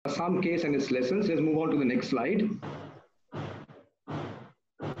Assam case and its lessons. Let's move on to the next slide.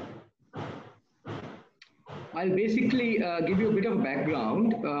 I'll basically give you a bit of a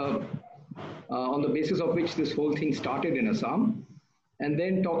background on the basis of which this whole thing started in Assam, and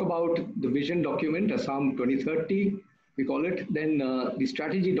then talk about the vision document, Assam 2030, we call it, then the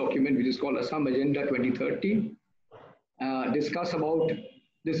strategy document, which is called Assam Agenda 2030, discuss about,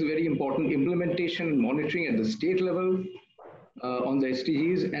 this is very important, implementation and monitoring at the state level on the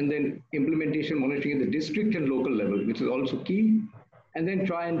SDGs, and then implementation monitoring at the district and local level, which is also key, and then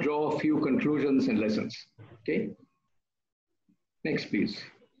try and draw a few conclusions and lessons. Okay. Next, please.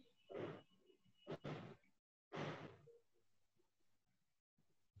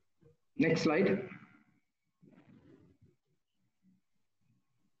 Next slide.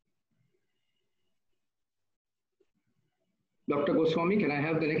 Dr. Goswami, can I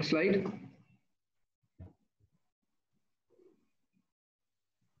have the next slide?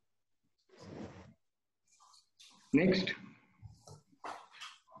 Next.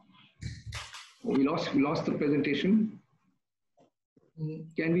 We lost the presentation.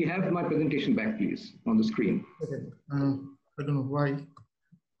 Can we have my presentation back, please, on the screen? Okay. I don't know why.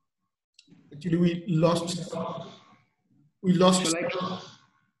 Actually, we lost.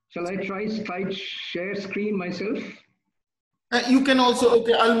 Shall I try slide share screen myself? You can also.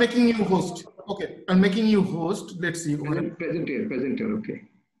 Okay, I'm making you host. Okay, I'm making you host. Let's see. Presenter. Okay.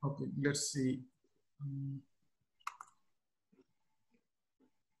 Okay. Let's see.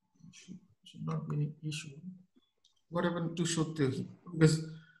 Should not be any issue. What happened to Shotya? Because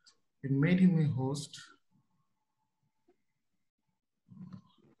we made him a host.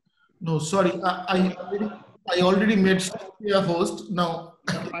 No, sorry, I already made Shotya a host. Now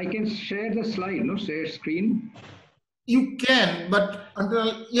I can share the slide, no, share screen. You can, but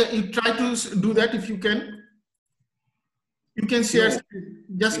until you try to do that if you can. You can share screen.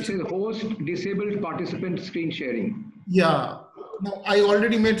 Just it says host disabled participant screen sharing. Yeah. No, I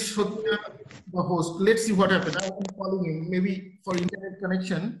already made Shotya the host. Let's see what happened. I'm calling him. Maybe for internet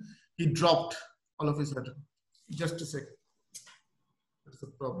connection, he dropped all of a sudden. Just a second. That's the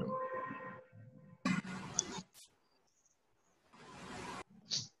problem.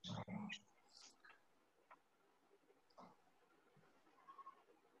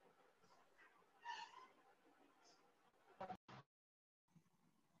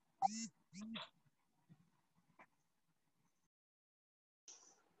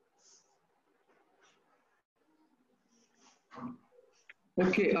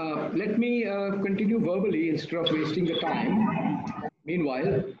 Okay, let me continue verbally instead of wasting the time.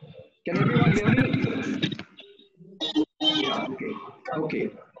 Meanwhile, can everyone hear me? Yeah, okay.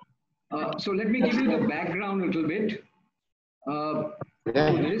 So let me give you the background a little bit to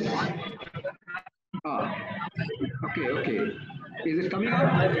this. Okay. Is it coming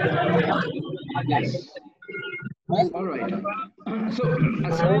up? Yes. All right. So,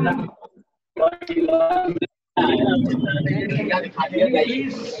 Assam. Can you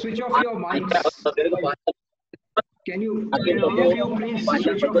please switch off your mics? Can all of you please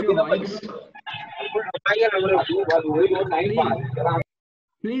switch off your mics?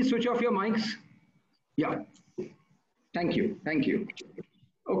 Please switch off your mics. Yeah. Thank you.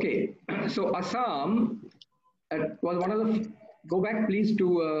 Okay. So Assam was one of the. Go back, please,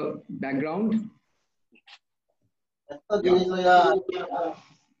 to background. Yeah.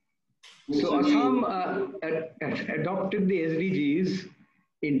 So Assam adopted the SDGs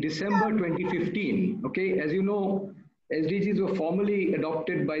in December 2015. Okay, as you know, SDGs were formally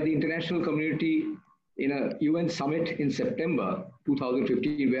adopted by the international community in a UN summit in September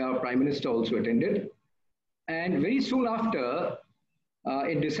 2015, where our Prime Minister also attended. And very soon after,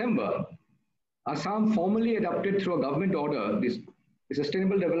 in December, Assam formally adopted through a government order the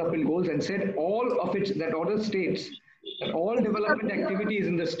Sustainable Development Goals, and said all of it, that order states that all development activities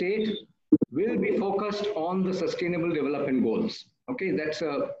in the state will be focused on the Sustainable Development Goals. Okay, that's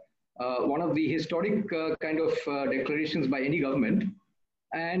one of the historic kind of declarations by any government,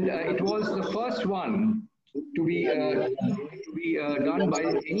 and it was the first one to be done by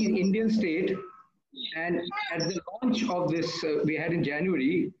any Indian state. And at the launch of this, we had in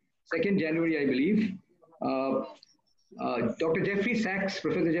January, 2nd January, I believe, Dr. Jeffrey Sachs,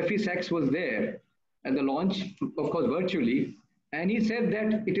 Professor Jeffrey Sachs was there at the launch, of course, virtually. And he said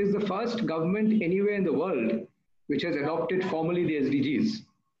that it is the first government anywhere in the world which has adopted formally the SDGs.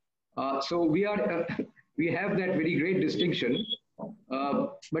 So we have that very great distinction.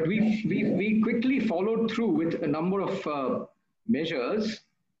 But we quickly followed through with a number of measures.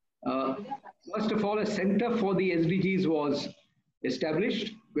 First of all, a Center for the SDGs was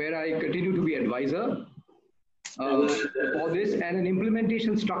established, where I continue to be advisor. for this, and an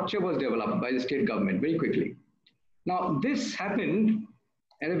implementation structure was developed by the state government very quickly. Now, this happened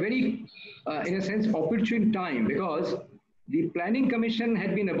at a very, in a sense, opportune time, because the Planning Commission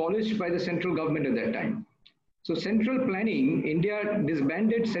had been abolished by the central government at that time. So central planning, India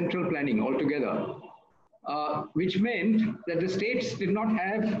disbanded central planning altogether, which meant that the states did not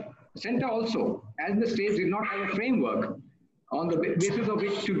have, center also, as the states did not have a framework on the basis of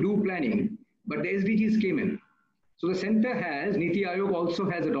which to do planning, but the SDGs came in. So the center has, Niti Aayog also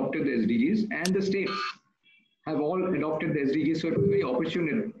has adopted the SDGs, and the states have all adopted the SDGs. So it was very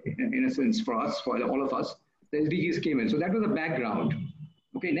opportune in a sense for us, for all of us. The SDGs came in. So that was the background.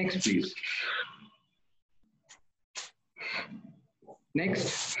 Okay, next please.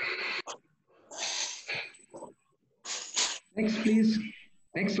 Next. Next please.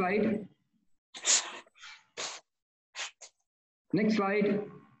 Next slide. Next slide.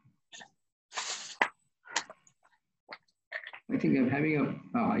 I think I'm having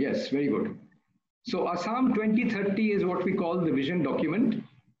a, yes, very good. So Assam 2030 is what we call the vision document.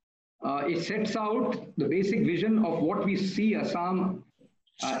 It sets out the basic vision of what we see Assam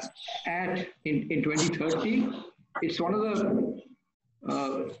at in 2030. It's one of the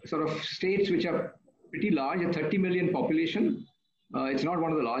sort of states which are pretty large, a 30 million population. It's not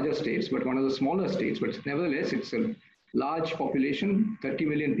one of the larger states, but one of the smaller states, but nevertheless, it's a large population, 30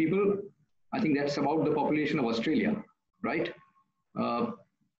 million people. I think that's about the population of Australia, right?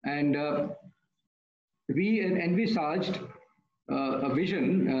 We envisaged a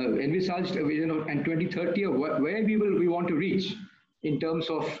vision, of and 2030 of where we want to reach in terms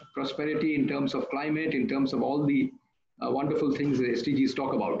of prosperity, in terms of climate, in terms of all the wonderful things the SDGs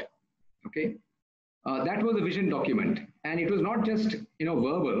talk about. Okay, that was a vision document, and it was not just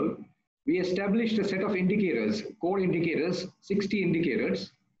verbal. We established a set of indicators, core indicators, 60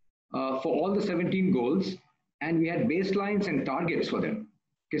 indicators for all the 17 goals, and we had baselines and targets for them.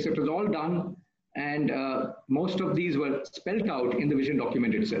 Okay, so it was all done, and most of these were spelled out in the vision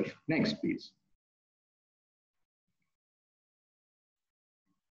document itself. Next, please.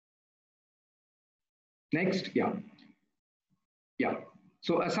 Next, yeah.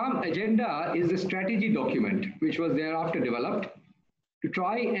 So Assam Agenda is the strategy document which was thereafter developed to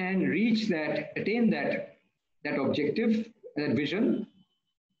try and reach that, attain that objective, that vision,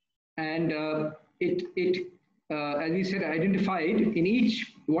 and as we said, identified in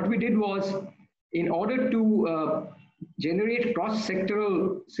each. What we did was, in order to generate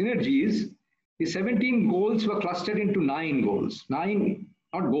cross-sectoral synergies, the 17 goals were clustered into 9 goals. 9,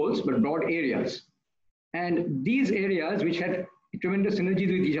 not goals, but broad areas. And these areas, which had tremendous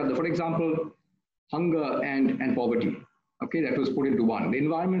synergies with each other, for example, hunger and poverty, okay, that was put into one. The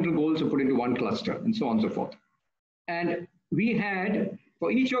environmental goals were put into one cluster, and so on and so forth. And we had,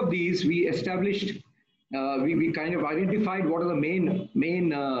 for each of these, we established, we kind of identified what are the main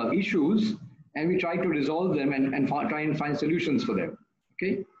issues, and we tried to resolve them and try and find solutions for them.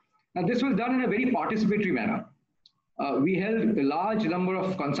 Okay. Now this was done in a very participatory manner. We held a large number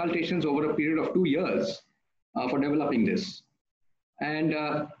of consultations over a period of 2 years for developing this, and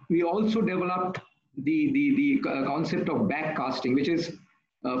we also developed the concept of backcasting, which is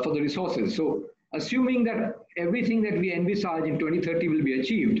for the resources. So assuming that everything that we envisage in 2030 will be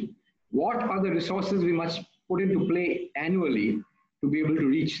achieved, what are the resources we must put into play annually to be able to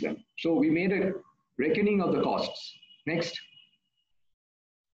reach them? So we made a reckoning of the costs. Next.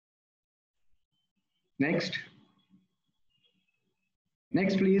 Next.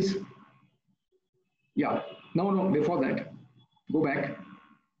 Next, please. Yeah. No, before that. Go back.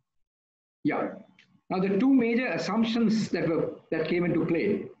 Yeah. Now the two major assumptions that came into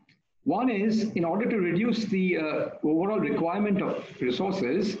play. One is, in order to reduce the overall requirement of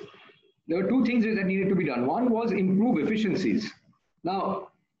resources, there were 2 things that needed to be done. One was improve efficiencies. Now,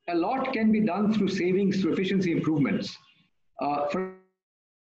 a lot can be done through savings, through efficiency improvements.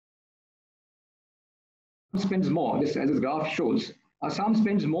 Spends more, as this graph shows. Assam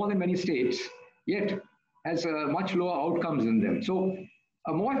spends more than many states, yet has much lower outcomes in them. So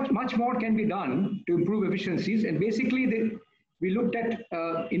much more can be done to improve efficiencies. And basically, we looked at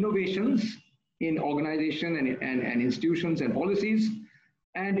innovations in organization and institutions and policies,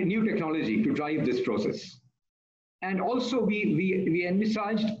 and new technology to drive this process. And also we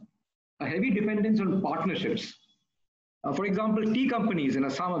envisaged a heavy dependence on partnerships. For example, tea companies in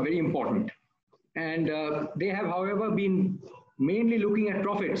Assam are very important. And they have, however, been mainly looking at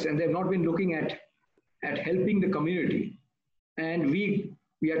profits, and they've not been looking at helping the community. And we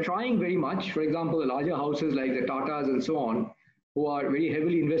are trying very much, for example, the larger houses like the Tatas and so on, who are very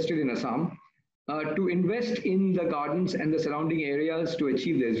heavily invested in Assam, to invest in the gardens and the surrounding areas to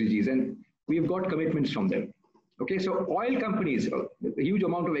achieve the SDGs. And we've got commitments from them. Okay, so oil companies, the huge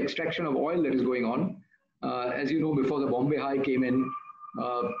amount of extraction of oil that is going on. As you know, before the Bombay High came in,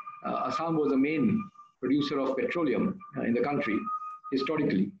 Assam was the main producer of petroleum in the country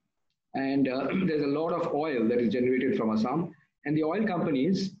historically. And there's a lot of oil that is generated from Assam. And the oil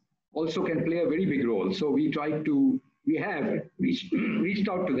companies also can play a very big role. So we have reached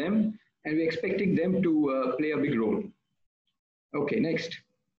out to them, and we're expecting them to play a big role. Okay, next.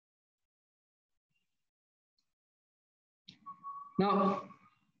 Now,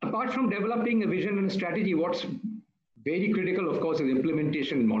 apart from developing a vision and a strategy, what's very critical, of course, is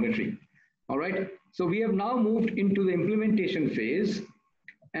implementation and monitoring. All right. So we have now moved into the implementation phase.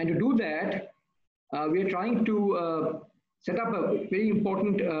 And to do that, we are trying to set up a very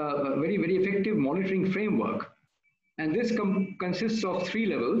important, very effective monitoring framework. And this consists of 3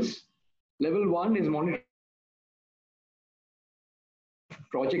 levels. Level 1 is monitoring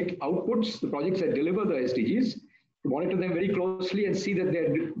project outputs, the projects that deliver the SDGs, to monitor them very closely and see that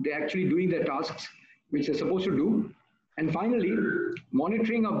they're actually doing their tasks which they're supposed to do. And finally,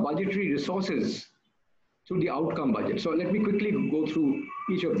 monitoring of budgetary resources through the outcome budget. So let me quickly go through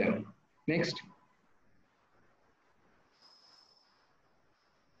each of them. Next.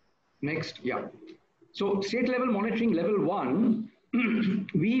 Next, yeah. So state level monitoring, level 1,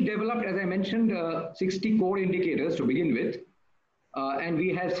 we developed, as I mentioned, 60 core indicators to begin with. And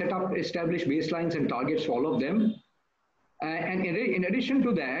we have established baselines and targets for all of them. And in addition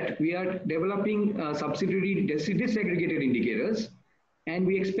to that, we are developing subsidiary disaggregated indicators. And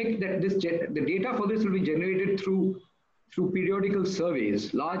we expect that the data for this will be generated through periodical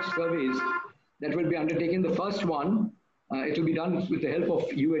surveys, large surveys that will be undertaken. The first one, it will be done with the help of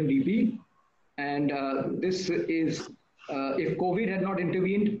UNDP. And this is, if COVID had not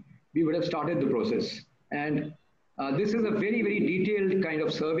intervened, we would have started the process. And this is a very detailed kind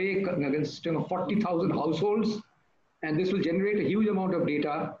of survey consisting of 40,000 households. And this will generate a huge amount of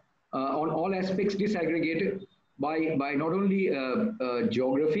data on all aspects, disaggregated by not only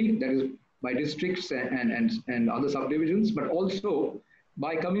geography, that is by districts and other subdivisions, but also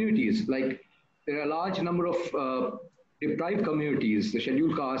by communities. Like there are a large number of deprived communities, the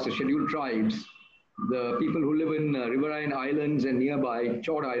scheduled castes, the scheduled tribes, the people who live in riverine islands and nearby,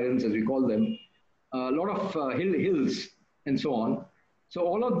 chord islands as we call them, a lot of hills and so on. So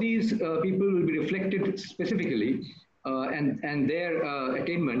all of these people will be reflected specifically and their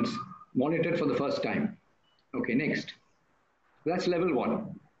attainments monitored for the first time. Okay, next. That's level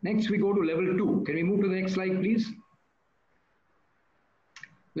 1. Next, we go to level 2. Can we move to the next slide, please?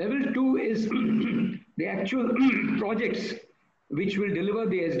 Level 2 is the actual projects which will deliver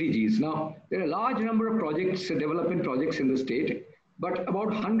the SDGs. Now, there are a large number of projects, development projects in the state, but about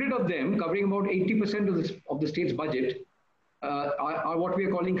 100 of them, covering about 80% of the state's budget, are what we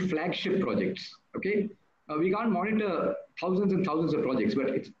are calling flagship projects. Okay, we can't monitor thousands and thousands of projects, but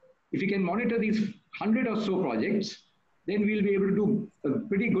if you can monitor these 100 or so projects, then we'll be able to do a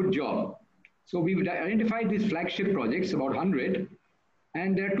pretty good job. So we've identified these flagship projects, about 100,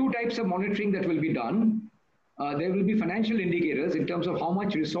 and there are 2 types of monitoring that will be done. There will be financial indicators in terms of how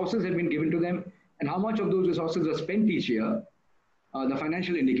much resources have been given to them and how much of those resources are spent each year, the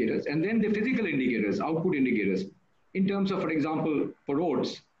financial indicators, and then the physical indicators, output indicators, in terms of, for example, for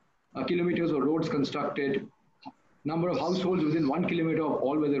roads, kilometers of roads constructed, number of households within 1 kilometer of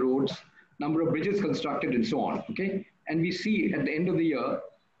all-weather roads, number of bridges constructed, and so on. Okay, and we see at the end of the year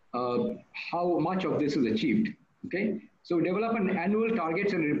how much of this is achieved. Okay, so we develop an annual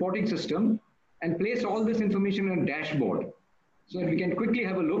targets and reporting system and place all this information on a dashboard so that we can quickly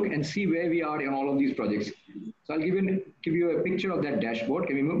have a look and see where we are in all of these projects. So I'll give you a picture of that dashboard.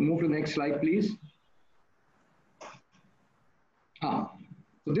 Can we move to the next slide, please?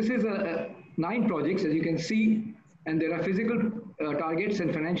 So this is 9 projects, as you can see, and there are physical targets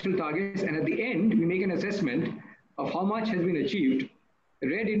and financial targets. And at the end, we make an assessment of how much has been achieved.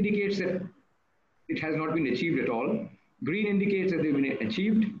 Red indicates that it has not been achieved at all. Green indicates that they've been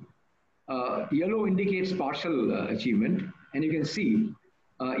achieved. Yellow indicates partial achievement. And you can see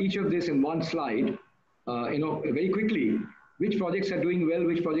each of this in one slide, very quickly, which projects are doing well,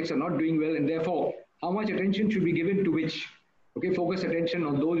 which projects are not doing well, and therefore, how much attention should be given to which. Okay, focus attention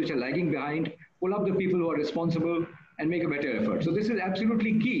on those which are lagging behind, pull up the people who are responsible, and make a better effort. So this is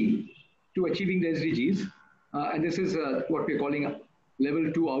absolutely key to achieving the SDGs. And this is what we're calling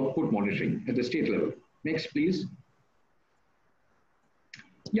level 2 output monitoring at the state level. Next, please.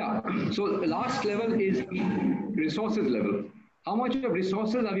 Yeah, so the last level is the resources level. How much of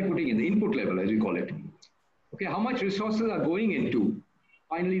resources are we putting in, the input level, as we call it? Okay, how much resources are going into,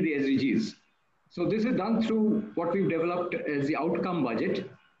 finally, the SDGs? So this is done through what we've developed as the outcome budget.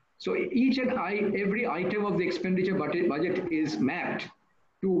 So every item of the expenditure budget is mapped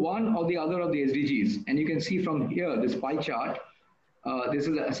to one or the other of the SDGs. And you can see from here, this pie chart, this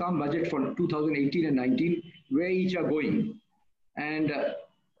is the Assam budget for 2018 and 19, where each are going. And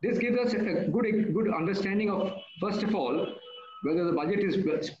this gives us a good understanding of, first of all, whether the budget is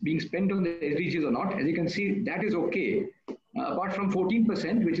being spent on the SDGs or not. As you can see, that is okay. Apart from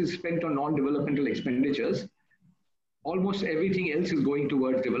 14%, which is spent on non-developmental expenditures, almost everything else is going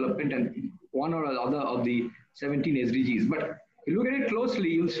towards development and one or other of the 17 SDGs. But if you look at it closely,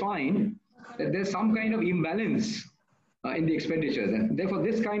 you'll find that there's some kind of imbalance in the expenditures. And therefore,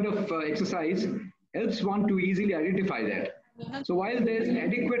 this kind of exercise helps one to easily identify that. So while there's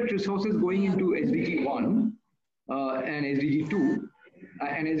adequate resources going into SDG 1 and SDG 2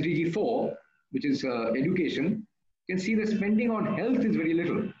 and SDG 4, which is education, you can see the spending on health is very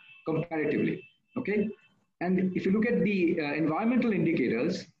little comparatively. Okay. And if you look at the environmental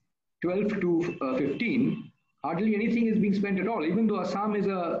indicators, 12 to 15, hardly anything is being spent at all, even though Assam is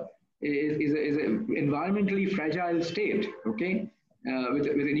a environmentally fragile state, okay, with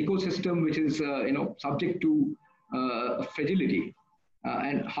an ecosystem which is subject to fragility,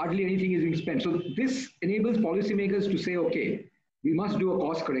 and hardly anything is being spent. So this enables policymakers to say, okay, we must do a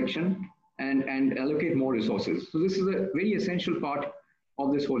cost correction and allocate more resources. So this is a very essential part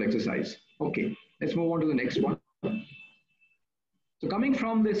of this whole exercise. Okay, let's move on to the next one. So coming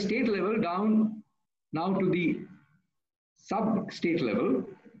from the state level down now to the sub-state level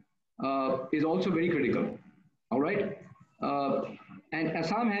is also very critical. All right, and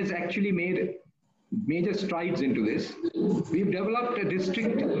Assam has actually made major strides into this. We've developed a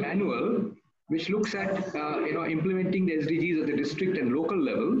district manual which looks at implementing the SDGs at the district and local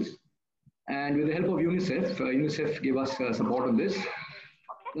levels. And with the help of UNICEF, UNICEF gave us support on this.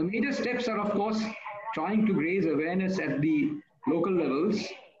 The major steps are, of course, trying to raise awareness at the local levels,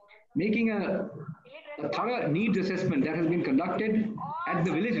 making a thorough needs assessment that has been conducted at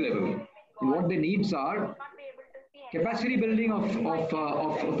the village level, and what the needs are, capacity building of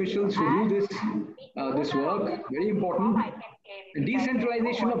officials who do this work, very important, and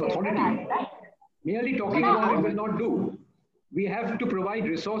decentralization of authority. Merely talking about it will not do. We have to provide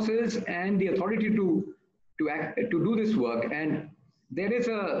resources and the authority to do this work. And there is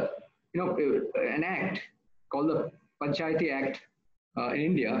an act called the Panchayati Act in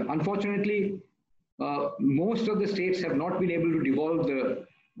India. Unfortunately, most of the states have not been able to devolve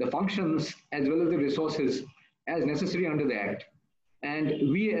the functions as well as the resources as necessary under the Act. And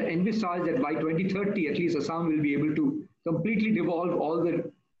we envisage that by 2030, at least Assam will be able to completely devolve all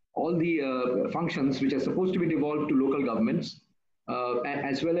the functions which are supposed to be devolved to local governments,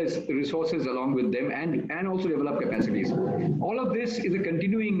 as well as resources along with them, and also develop capacities. All of this is a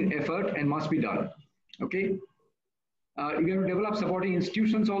continuing effort and must be done. Okay. We have to develop supporting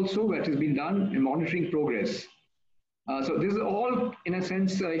institutions also, that has been done, and monitoring progress. So this is all, in a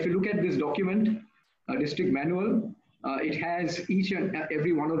sense, if you look at this document, district manual, it has each and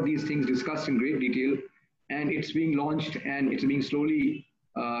every one of these things discussed in great detail, and it's being launched and it's being slowly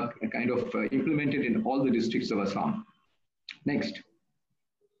implemented in all the districts of Assam. Next.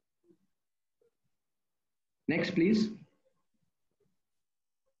 Next, please.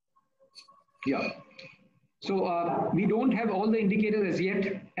 Yeah. So we don't have all the indicators as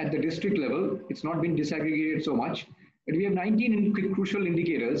yet at the district level. It's not been disaggregated so much, but we have 19 crucial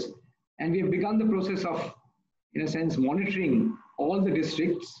indicators, and we have begun the process of, in a sense, monitoring all the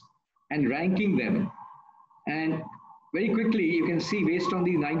districts and ranking them. And very quickly, you can see based on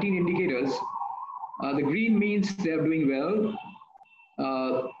these 19 indicators, the green means they're doing well.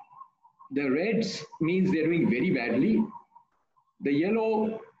 The reds means they're doing very badly. The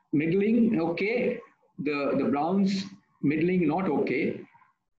yellow, middling, okay. The browns, middling, not okay.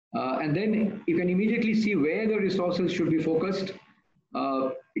 And then you can immediately see where the resources should be focused.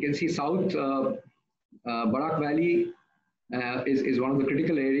 You can see South Barak Valley is one of the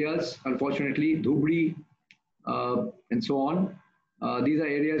critical areas, unfortunately, Dhubri, and so on. These are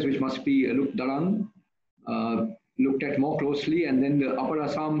areas which must be looked at more closely, and then the Upper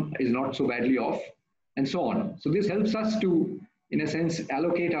Assam is not so badly off, and so on. So this helps us to, in a sense,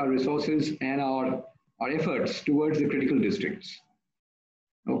 allocate our resources and our efforts towards the critical districts.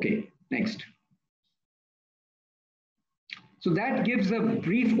 Okay, next. So that gives a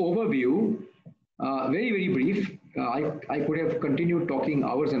brief overview, very, very brief. I could have continued talking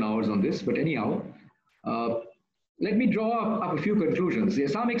hours and hours on this, but anyhow, let me draw up a few conclusions. The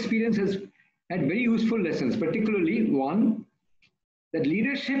Assam experience has had very useful lessons, particularly one, that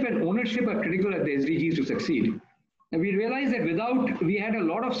leadership and ownership are critical at the SDGs to succeed. And we realized that we had a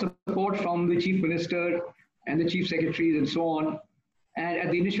lot of support from the chief minister and the chief secretaries and so on, and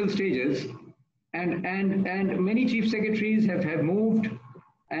at the initial stages, and many chief secretaries have moved,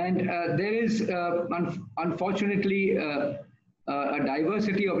 and there is unfortunately a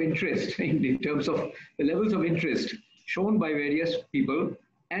diversity of interest in terms of the levels of interest shown by various people,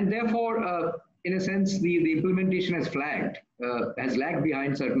 and therefore, in a sense, the implementation has lagged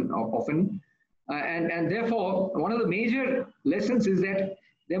behind certain often, and therefore, one of the major lessons is that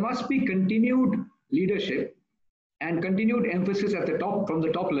there must be continued leadership and continued emphasis at the top, from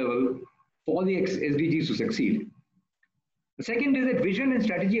the top level, for the SDGs to succeed. The second is that vision and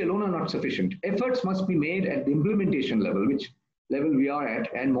strategy alone are not sufficient. Efforts must be made at the implementation level, which level we are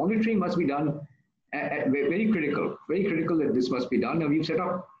at, and monitoring must be done at very critical that this must be done. Now, we've set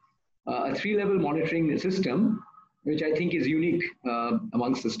up a 3-level monitoring system, which I think is unique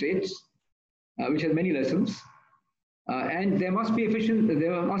amongst the states, which has many lessons. And there must be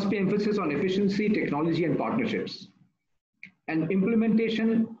emphasis on efficiency, technology, and partnerships. And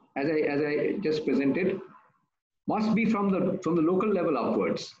implementation, as I just presented, must be from the local level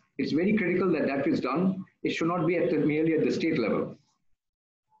upwards. It's very critical that that is done. It should not be merely at the state level.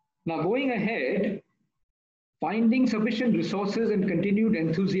 Now, going ahead, finding sufficient resources and continued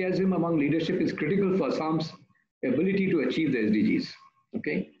enthusiasm among leadership is critical for Assam's ability to achieve the SDGs.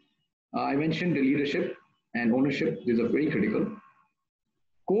 Okay, I mentioned the leadership and ownership. These are very critical.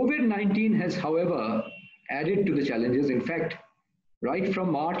 COVID-19 has, however, added to the challenges. In fact, right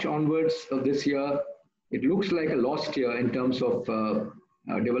from March onwards of this year, it looks like a lost year in terms of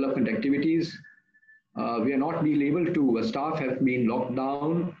development activities. We are not being able to, staff have been locked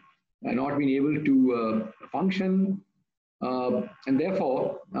down, not being able to function. And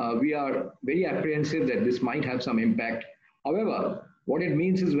therefore, we are very apprehensive that this might have some impact. However, what it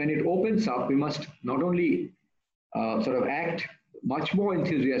means is when it opens up, we must not only sort of act much more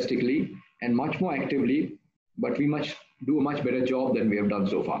enthusiastically and much more actively, but we must do a much better job than we have done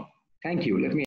so far. Thank you. Let me